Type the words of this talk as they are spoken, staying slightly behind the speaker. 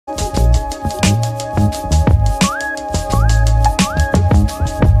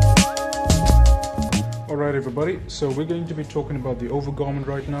everybody, so we're going to be talking about the overgarment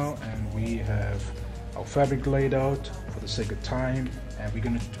right now, and we have our fabric laid out for the sake of time, and we're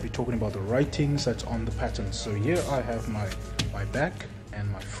going to be talking about the writings that's on the pattern. So here I have my back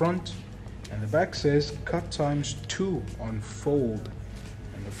and my front, and the back says cut times 2 on fold,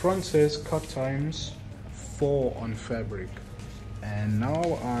 and the front says cut times 4 on fabric. And now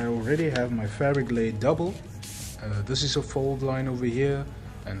I already have my fabric laid double. This is a fold line over here,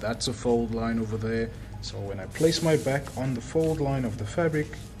 and that's a fold line over there. So when I place my back on the fold line of the fabric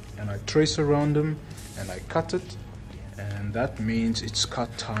and I trace around them and I cut it, and that means it's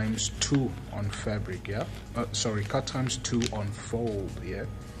cut times 2 on fabric, yeah? Cut times 2 on fold, yeah?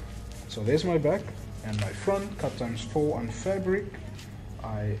 So there's my back, and my front cut times 4 on fabric.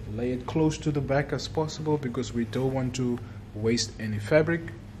 I lay it close to the back as possible because we don't want to waste any fabric.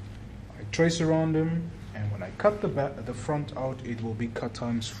 I trace around them, and when I cut the front out, it will be cut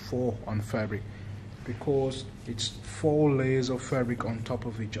times 4 on fabric because it's 4 layers of fabric on top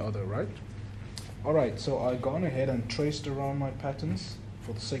of each other, right? Alright, so I've gone ahead and traced around my patterns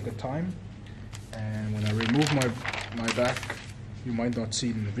for the sake of time, and when I remove my back, you might not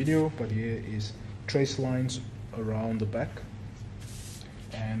see it in the video, but here is trace lines around the back,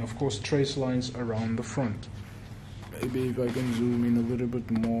 and of course trace lines around the front. Maybe if I can zoom in a little bit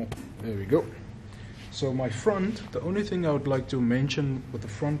more, there we go. So my front, the only thing I would like to mention with the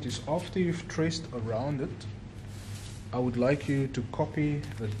front is after you've traced around it, I would like you to copy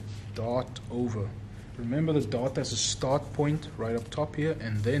the dot over. Remember, the dot has a start point right up top here,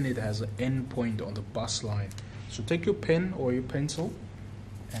 and then it has an end point on the bust line. So take your pen or your pencil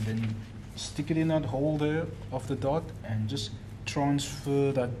and then stick it in that hole there of the dot and just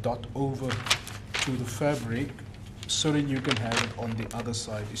transfer that dot over to the fabric so that you can have it on the other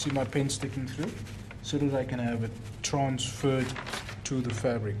side. You see my pen sticking through? So that I can have it transferred to the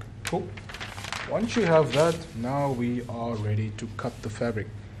fabric. Cool. Once you have that, now we are ready to cut the fabric.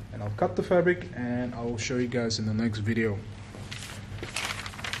 And I'll cut the fabric and I'll show you guys in the next video.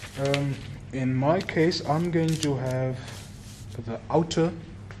 In my case, I'm going to have the outer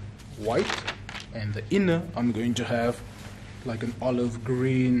white, and the inner I'm going to have like an olive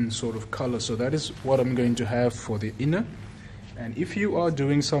green sort of color. So that is what I'm going to have for the inner. And if you are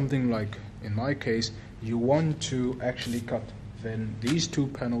doing something like, in my case, you want to actually cut then these 2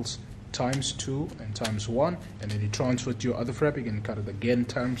 panels times 2 and times 1, and then you transfer to your other fabric and cut it again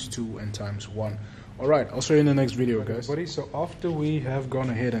times 2 and times 1. Alright, I'll show you in the next video, guys. So after we have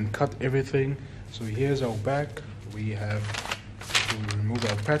gone ahead and cut everything, so here's our back. We have to remove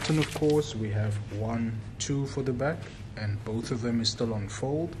our pattern, of course. We have 1, 2 for the back, and both of them is still on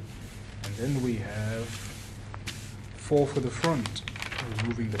fold. And then we have 4 for the front.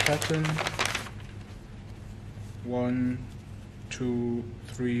 Removing the pattern. 1, 2,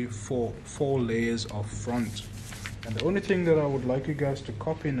 3, 4 layers of front. And the only thing that I would like you guys to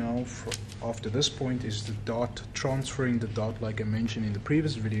copy now after this point is the dot, transferring the dot like I mentioned in the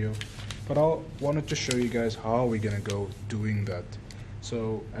previous video. But I wanted to show you guys how we're gonna go doing that.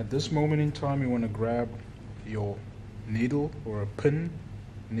 So at this moment in time, you want to grab your needle or a pin,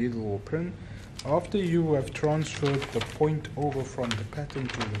 needle or pin. After you have transferred the point over from the pattern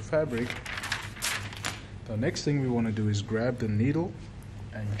to the fabric, the next thing we want to do is grab the needle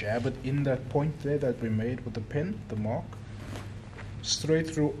and jab it in that point there that we made with the pen, the mark, straight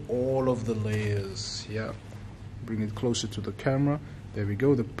through all of the layers. Yeah, bring it closer to the camera. There we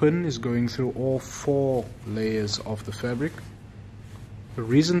go. The pin is going through all 4 layers of the fabric. The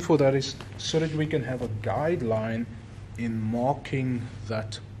reason for that is so that we can have a guideline in marking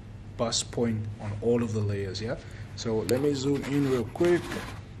that bust point on all of the layers. Yeah, so let me zoom in real quick.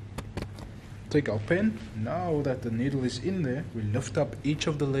 Take our pen. Now that the needle is in there, we lift up each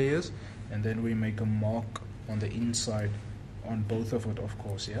of the layers and then we make a mark on the inside on both of it, of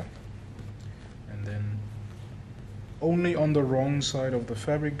course. Yeah, and then only on the wrong side of the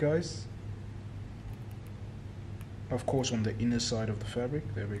fabric, guys, of course on the inner side of the fabric.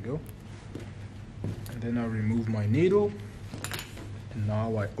 There we go. And then I remove my needle. And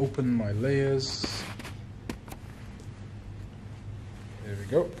now I open my layers. There we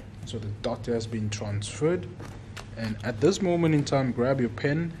go. So the dot has been transferred. And at this moment in time, grab your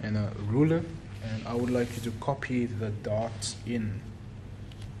pen and a ruler, and I would like you to copy the dots in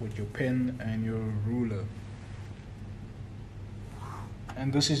with your pen and your ruler.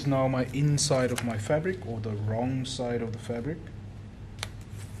 And this is now my inside of my fabric, or the wrong side of the fabric.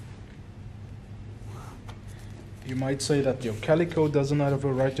 You might say that your calico doesn't have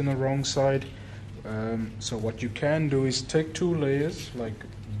a right and a wrong side. So what you can do is take 2 layers, like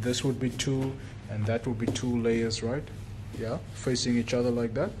this would be 2 and that would be 2 layers, right? Yeah, facing each other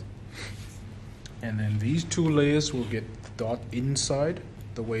like that. and then these two layers will get the dot inside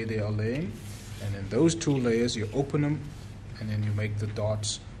the way they are laying, and then those two layers you open them and then you make the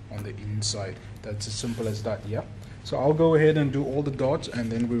dots on the inside. That's as simple as that. Yeah, so I'll go ahead and do all the dots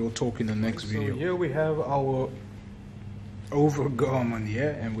and then we will talk in the next video. So here we have our overgarment, yeah,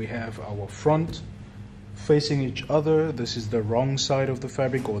 and we have our front facing each other. This is the wrong side of the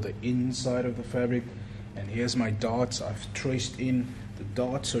fabric, or the inside of the fabric, and here's my dots. I've traced in the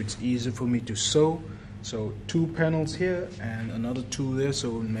dots so it's easier for me to sew. So 2 panels here and another 2 there,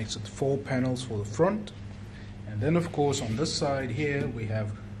 so it makes it 4 panels for the front. And then of course on this side here we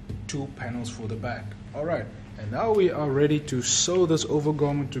have 2 panels for the back. Alright, and now we are ready to sew this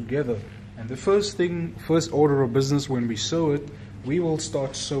overgarment together. And the first order of business when we sew it, we will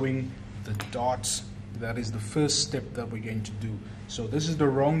start sewing the dots. That is the first step that we're going to do. So this is the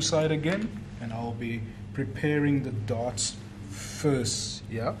wrong side again, and I'll be preparing the dots first.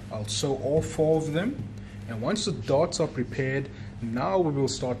 Yeah, I'll sew all 4 of them, and once the dots are prepared, now we will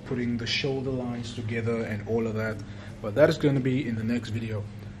start putting the shoulder lines together and all of that, but that is going to be in the next video.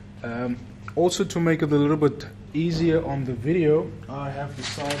 Also, to make it a little bit easier on the video, I have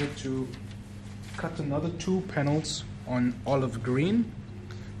decided to cut another 2 panels on olive green,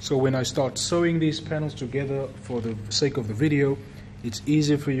 so when I start sewing these panels together for the sake of the video, it's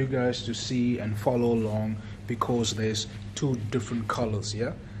easier for you guys to see and follow along because there's 2 different colors.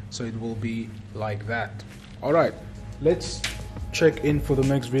 Yeah, so it will be like that. Alright, let's check in for the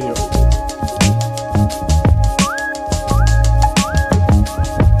next video.